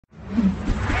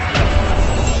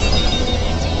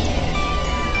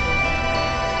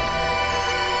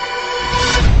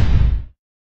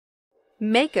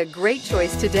Make a great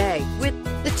choice today with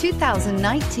the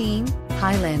 2019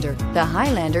 Highlander. The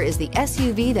Highlander is the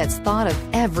SUV that's thought of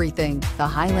everything. The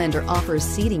Highlander offers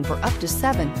seating for up to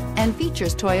 7 and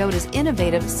features Toyota's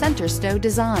innovative center stow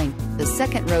design. The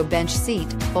second-row bench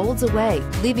seat folds away,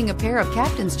 leaving a pair of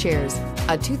captain's chairs.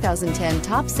 A 2010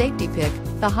 top safety pick,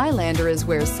 the Highlander is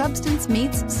where substance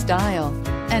meets style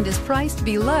and is priced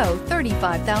below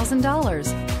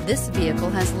 $35,000. This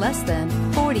vehicle has less than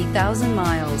 40,000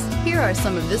 miles. Here are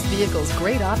some of this vehicle's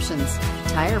great options: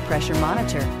 tire pressure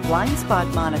monitor, blind spot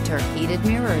monitor, heated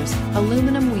mirrors,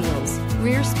 aluminum wheels,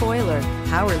 rear spoiler,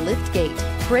 power liftgate,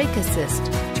 brake assist,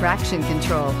 traction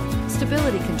control,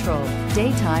 stability control,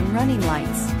 daytime running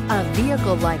lights. A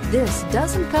vehicle like this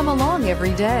doesn't come along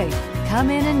every day. Come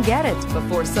in and get it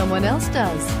before someone else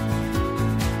does.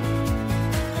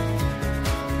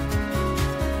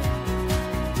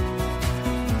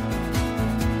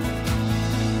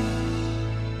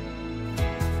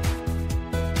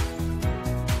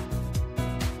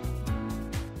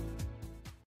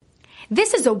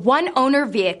 This is a one-owner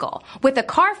vehicle with a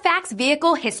Carfax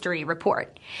Vehicle History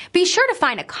Report. Be sure to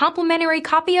find a complimentary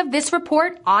copy of this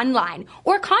report online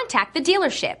or contact the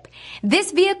dealership.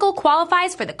 This vehicle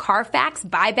qualifies for the Carfax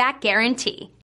Buyback Guarantee.